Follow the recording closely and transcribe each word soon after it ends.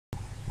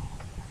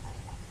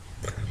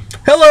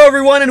Hello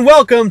everyone and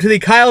welcome to the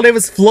Kyle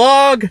Davis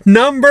vlog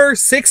number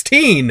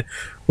 16.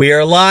 We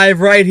are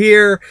live right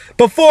here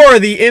before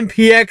the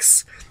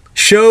MPX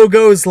show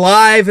goes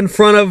live in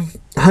front of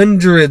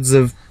hundreds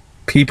of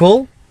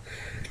people.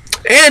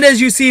 And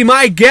as you see,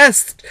 my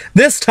guest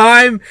this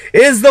time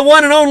is the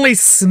one and only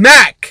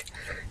Smack.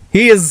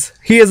 He is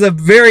a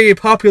very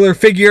popular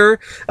figure,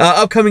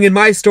 upcoming in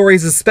my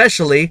stories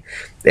especially,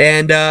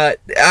 and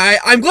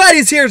I'm glad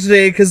he's here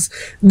today because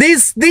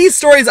these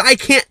stories I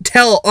can't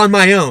tell on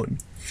my own,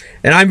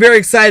 and I'm very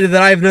excited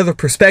that I have another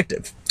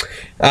perspective.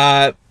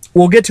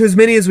 We'll get to as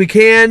many as we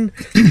can.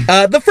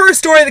 The first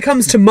story that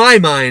comes to my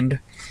mind,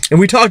 and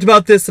we talked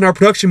about this in our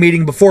production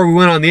meeting before we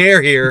went on the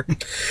air here.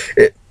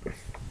 I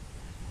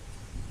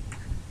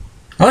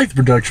like the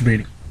production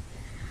meeting.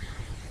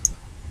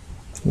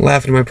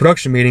 Laughing at my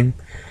production meeting.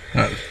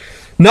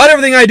 Not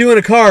everything I do in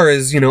a car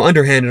is,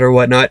 underhanded or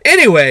whatnot.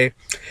 Anyway,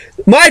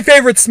 my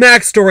favorite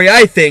Smack story,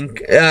 I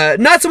think,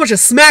 not so much a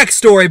Smack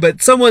story,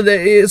 but somewhere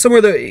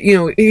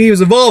that he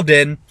was involved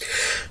in.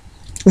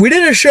 We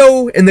did a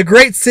show in the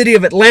great city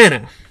of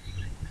Atlanta,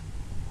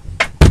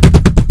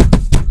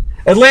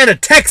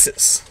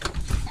 Texas.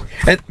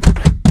 And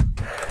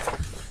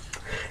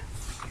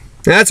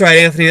that's right,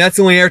 Anthony. That's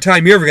the only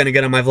airtime you're ever going to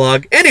get on my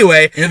vlog.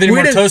 Anyway, Anthony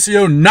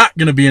Martosio not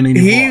going to be in any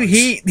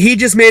vlogs. He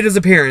just made his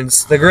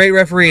appearance. The great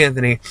referee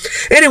Anthony.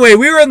 Anyway,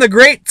 we were in the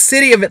great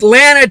city of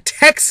Atlanta,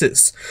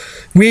 Texas.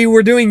 We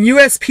were doing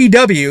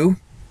USPW.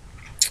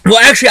 Well,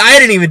 actually,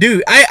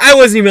 I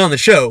wasn't even on the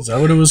show. Is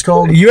that what it was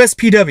called?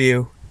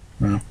 USPW.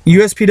 No.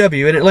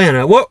 USPW in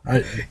Atlanta. What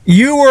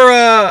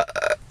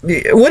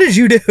did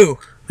you do?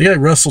 I think I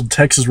wrestled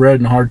Texas Red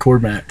in a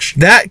hardcore match.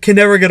 That can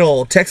never get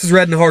old. Texas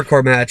Red in a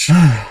hardcore match.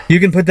 You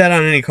can put that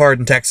on any card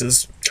in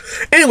Texas.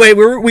 Anyway,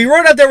 we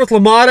rode out there with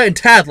LaMotta and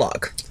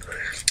Tadlock.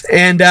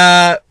 And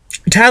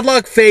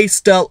Tadlock actually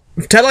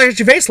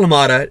faced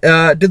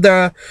LaMotta. Did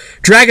the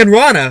Dragon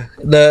Rana.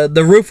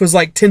 The roof was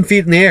like 10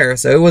 feet in the air,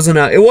 so it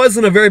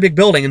wasn't a very big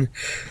building, and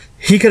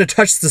he could have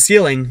touched the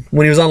ceiling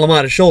when he was on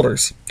LaMotta's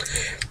shoulders.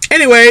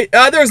 Anyway,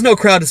 there was no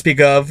crowd to speak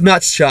of,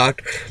 not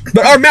shocked.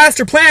 But our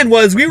master plan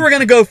was we were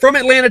going to go from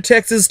Atlanta,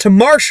 Texas to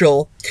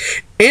Marshall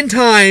in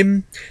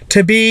time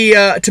to be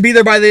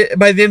there by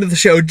the end of the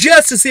show,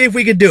 just to see if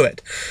we could do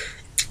it.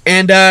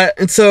 And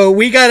so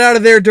we got out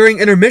of there during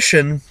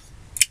intermission.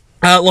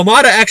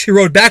 LaMotta actually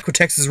rode back with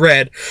Texas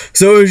Red,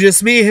 so it was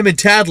just me, him, and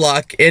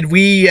Tadlock, and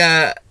we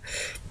had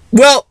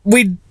our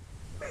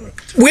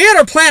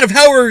plan of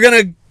how we were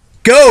going to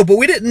go, but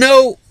we didn't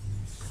know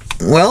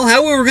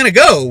how we were going to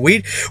go. We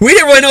didn't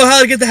really know how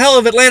to get the hell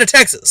of Atlanta,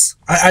 Texas.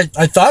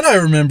 I thought I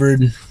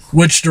remembered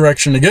which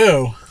direction to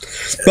go.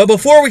 But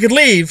before we could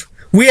leave,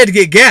 we had to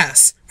get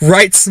gas.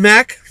 Right,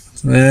 Smack?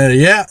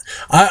 Yeah.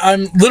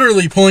 I'm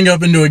literally pulling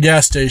up into a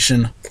gas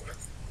station,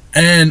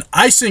 and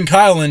I send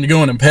Kyle in to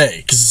go in and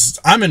pay, because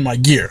I'm in my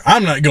gear.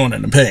 I'm not going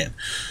in and paying.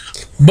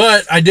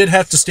 But I did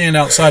have to stand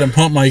outside and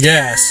pump my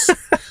gas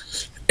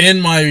in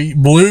my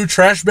blue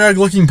trash bag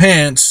looking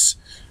pants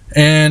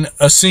and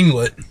a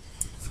singlet,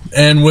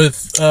 and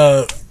with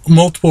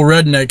multiple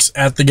rednecks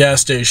at the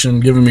gas station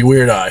giving me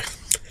weird eye.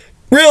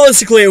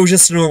 Realistically, it was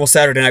just a normal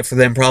Saturday night for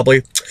them,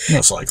 probably.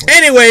 Most likely.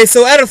 Anyway,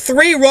 so out of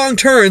 3 wrong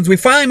turns, we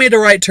finally made the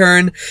right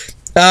turn.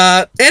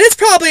 And it's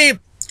probably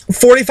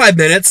 45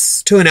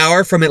 minutes to an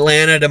hour from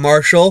Atlanta to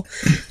Marshall.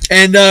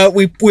 And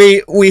we're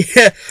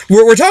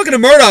talking to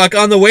Murdoch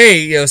on the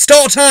way.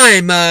 Stall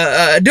time,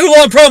 do a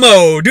long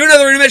promo, do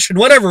another intermission,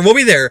 whatever. We'll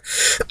be there.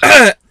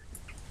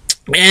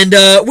 And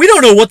we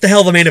don't know what the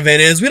hell the main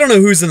event is. We don't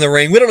know who's in the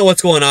ring. We don't know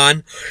what's going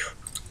on.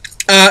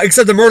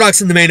 Except that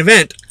Murdoch's in the main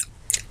event.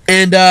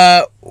 And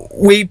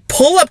we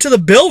pull up to the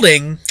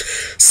building.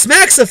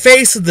 Smack's a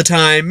face at the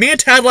time. Me and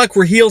Tadlock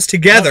were heels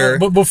together.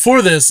 But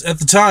before this, at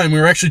the time, we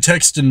were actually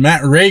texting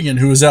Matt Reagan,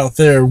 who was out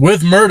there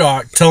with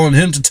Murdoch, telling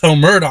him to tell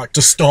Murdoch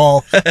to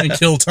stall and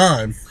kill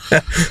time.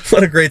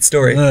 What a great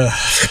story. But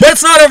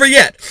it's not over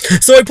yet.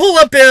 So we pull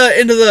up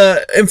in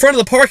front of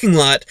the parking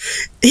lot.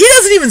 He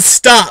doesn't even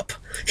stop.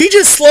 He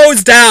just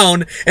slows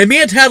down, and me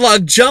and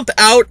Tadlock jump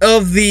out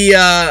of the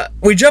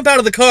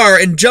car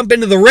and jump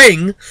into the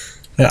ring.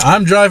 Yeah,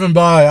 I'm driving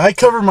by. I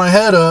cover my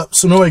head up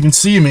so nobody can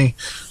see me.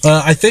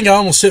 I think I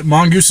almost hit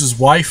Mongoose's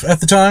wife at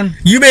the time.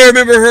 You may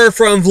remember her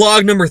from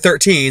vlog number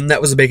 13.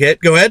 That was a big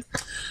hit. Go ahead.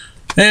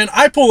 And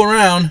I pull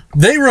around.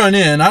 They run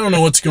in. I don't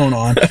know what's going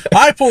on.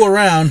 I pull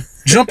around,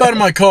 jump out of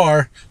my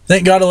car.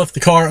 Thank God I left the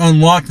car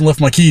unlocked and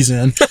left my keys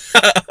in.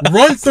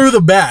 Run through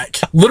the back.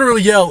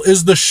 Literally yell,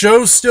 "Is the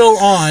show still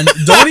on?"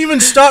 Don't even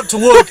stop to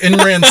look,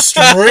 and ran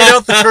straight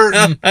out the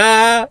curtain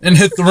and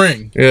hit the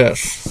ring.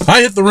 Yes.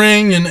 I hit the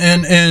ring,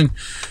 and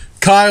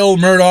Kyle,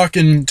 Murdoch,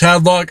 and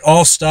Tadlock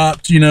all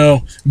stopped,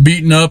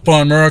 beating up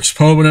on Murdoch's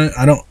opponent.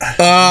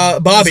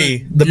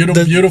 Bobby.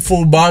 The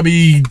beautiful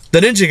Bobby. The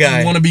ninja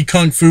guy. Wannabe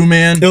Kung Fu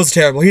man. It was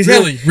terrible. He's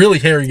really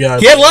hairy guy.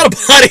 He had a lot of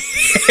body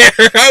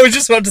hair. I was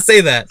just about to say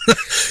that.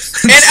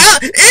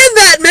 And in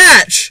that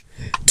match,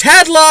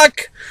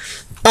 Tadlock,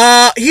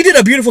 he did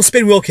a beautiful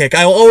spin wheel kick.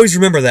 I will always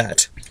remember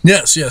that.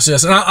 Yes.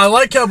 And I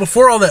like how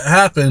before all that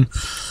happened,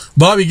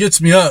 Bobby gets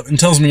me up and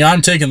tells me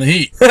I'm taking the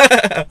heat.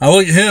 I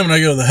look at him and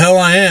I go, the hell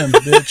I am,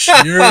 bitch.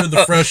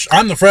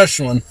 I'm the fresh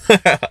one.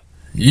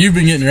 You've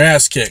been getting your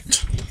ass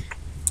kicked.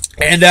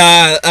 And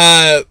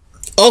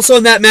also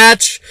in that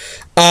match,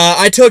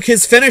 I took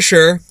his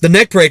finisher, the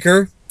neck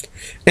breaker,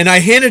 and I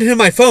handed him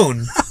my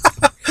phone.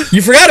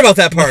 You forgot about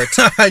that part.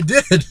 I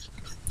did.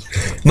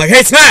 I'm like,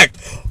 hey, Smack,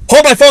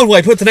 hold my phone while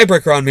I put the neck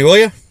breaker on me, will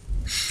you?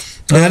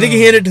 And I think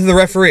he handed it to the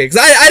referee. Because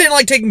I didn't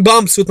like taking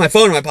bumps with my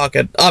phone in my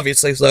pocket,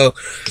 obviously, so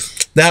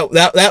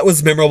that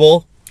was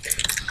memorable.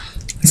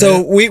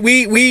 So we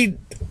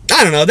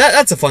I don't know,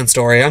 that's a fun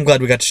story. I'm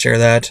glad we got to share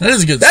that. That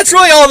is a good That's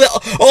story. really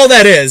all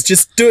that is.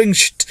 Just doing...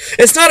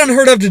 It's not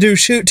unheard of to do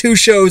 2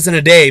 shows in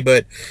a day,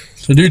 but...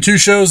 To do 2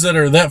 shows that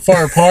are that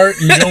far apart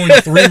and going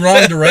 3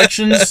 wrong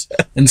directions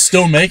and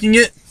still making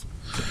it,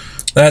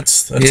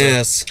 that's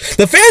yes.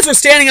 The fans were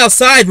standing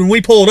outside when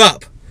we pulled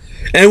up.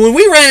 And when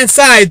we ran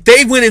inside,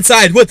 they went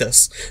inside with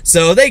us.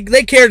 So they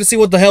cared to see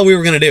what the hell we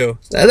were going to do.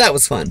 That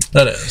was fun.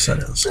 That is.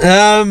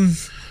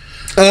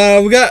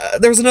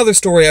 There was another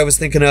story I was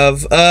thinking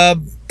of.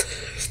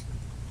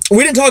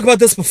 We didn't talk about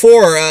this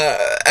before.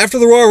 After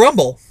the Royal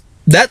Rumble.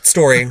 That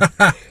story.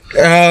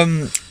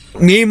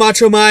 Me,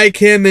 Macho Mike,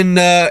 him, and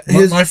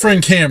my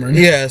friend Cameron.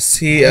 Yes,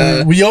 he.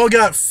 We all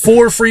got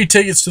 4 free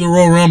tickets to the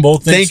Royal Rumble.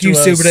 Thank you,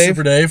 Super Dave.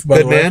 Super Dave, by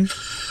the way. Man.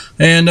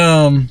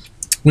 And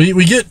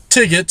we get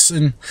tickets,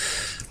 and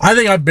I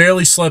think I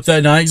barely slept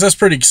that night because I was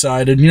pretty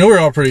excited. You know, we were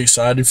all pretty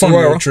excited. Fun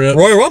road trip.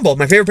 Royal Rumble,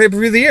 my favorite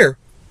pay-per-view of the year.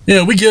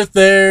 Yeah, we get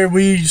there,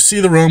 we see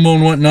the Rumble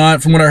and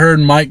whatnot. From what I heard,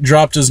 Mike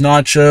dropped his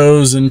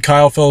nachos, and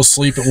Kyle fell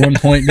asleep at one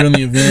point during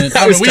the event.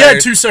 We had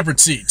 2 separate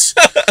seats.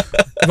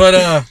 But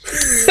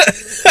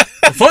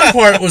the fun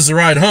part was the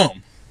ride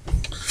home.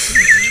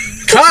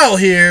 Kyle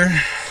here,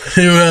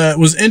 who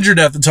was injured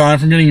at the time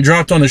from getting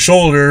dropped on his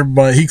shoulder,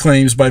 he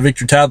claims, by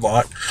Victor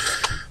Tadlock.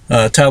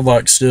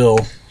 Tadlock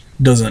still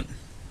doesn't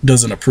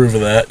approve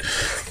of that.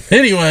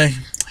 Anyway,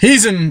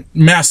 he's in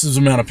massive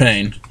amount of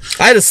pain.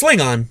 I had a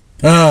sling on.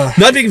 Not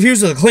to be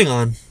confused with a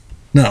Klingon.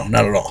 No,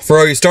 not at all. For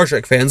all you Star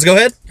Trek fans, go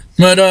ahead.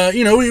 But,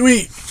 you know,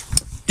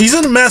 he's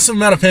in a massive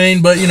amount of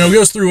pain, but, you know,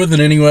 goes through with it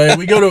anyway.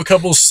 We go to a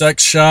couple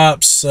sex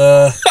shops.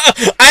 I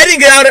didn't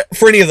get out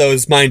for any of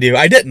those, mind you.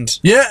 I didn't.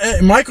 Yeah,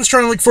 Mike was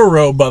trying to look for a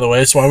robe, by the way.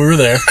 That's why we were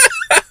there.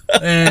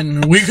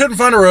 And we couldn't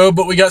find a robe,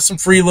 but we got some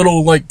free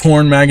little, like,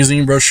 porn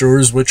magazine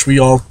brochures, which we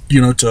all, you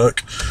know,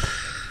 took.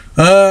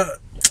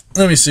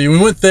 Let me see. We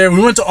went there.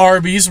 We went to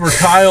Arby's, where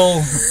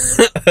Kyle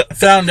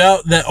found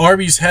out that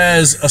Arby's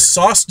has a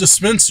sauce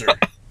dispenser.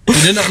 We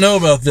did not know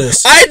about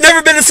this. I had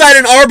never been inside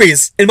an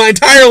Arby's in my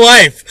entire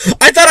life.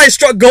 I thought I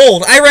struck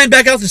gold. I ran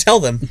back out to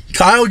tell them.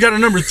 Kyle got a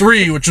number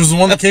 3, which was the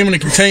one that came in a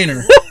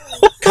container.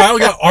 Kyle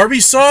got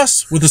Arby's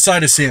sauce with a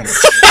side of sandwich.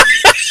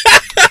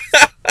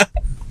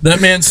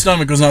 That man's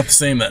stomach was not the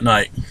same that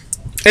night.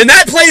 And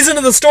that plays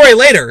into the story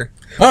later.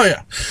 Oh,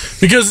 yeah.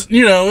 Because,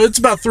 you know, it's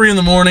about 3 in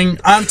the morning.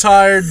 I'm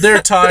tired.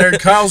 They're tired.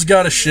 Kyle's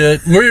got a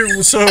shit.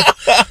 So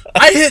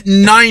I hit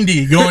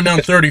 90 going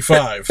down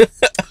 35.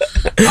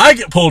 I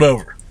get pulled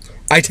over.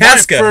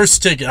 Itasca. My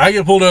first ticket. I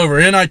get pulled over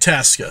in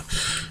Itasca.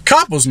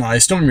 Cop was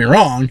nice, don't get me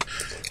wrong.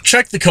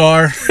 Checked the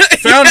car.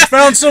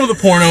 Found some of the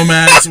porno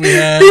mags we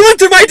had. He went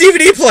through my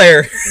DVD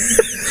player.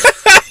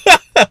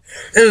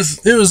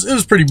 It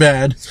was pretty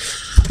bad.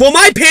 Well,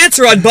 my pants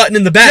are unbuttoned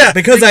in the back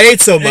because I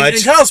ate so much.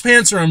 And Kyle's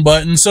pants are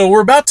unbuttoned, so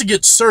we're about to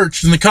get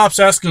searched, and the cop's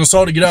asking us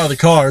all to get out of the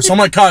car. So I'm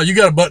like, Kyle, you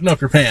got to button up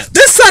your pants.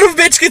 This son of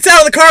a bitch gets out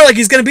of the car like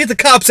he's going to beat the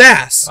cop's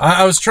ass.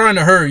 I was trying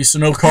to hurry so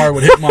no car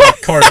would hit my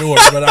car door,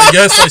 but I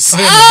guess I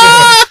slammed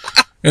the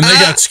door, and they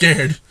got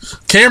scared.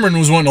 Cameron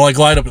was wanting to, like,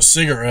 light up a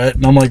cigarette,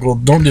 and I'm like, well,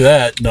 don't do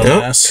that,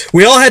 dumbass. Nope.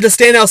 We all had to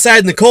stand outside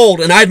in the cold,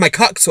 and I had my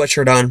cock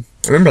sweatshirt on.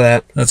 I remember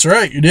that. That's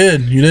right, you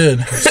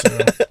did. So.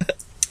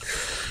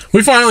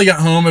 We finally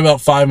got home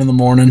about 5 in the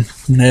morning,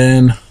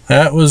 and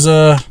that was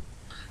an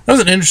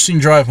interesting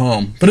drive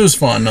home, but it was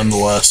fun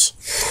nonetheless.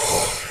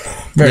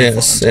 Very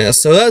fun.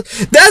 Yes. So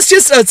that's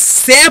just a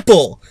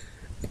sample,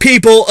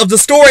 people, of the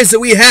stories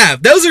that we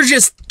have. Those are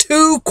just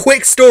 2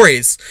 quick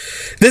stories.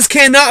 This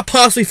cannot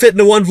possibly fit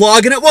into one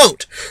vlog, and it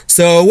won't.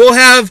 So we'll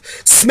have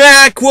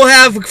Smack, we'll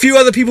have a few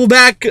other people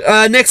back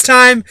next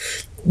time.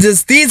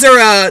 This is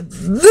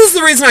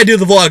the reason I do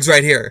the vlogs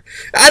right here.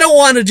 I don't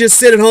want to just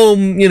sit at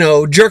home, you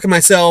know, jerking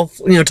myself,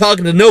 you know,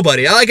 talking to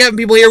nobody. I like having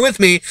people here with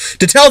me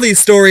to tell these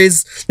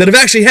stories that have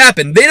actually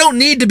happened. They don't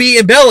need to be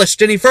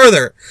embellished any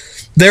further.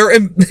 They're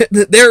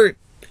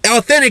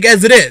authentic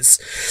as it is.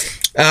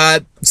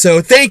 So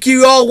thank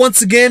you all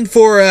once again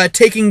for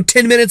taking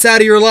 10 minutes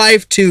out of your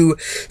life to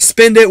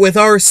spend it with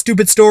our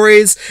stupid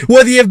stories.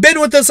 Whether you've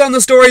been with us on the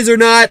stories or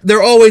not,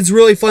 they're always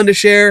really fun to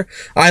share.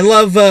 I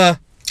love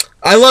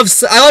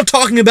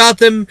talking about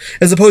them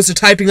as opposed to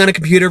typing on a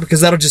computer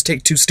because that'll just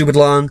take too stupid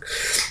long.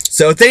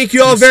 So thank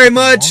you all very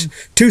much.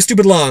 Too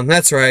stupid long.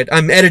 That's right.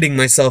 I'm editing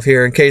myself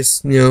here in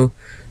case, you know,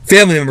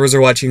 family members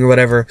are watching or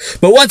whatever.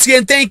 But once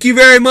again, thank you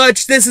very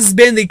much. This has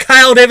been the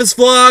Kyle Davis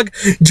vlog.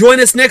 Join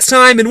us next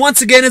time. And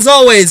once again, as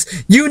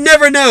always, you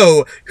never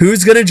know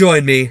who's going to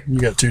join me. You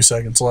got 2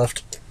 seconds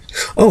left.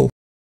 Oh.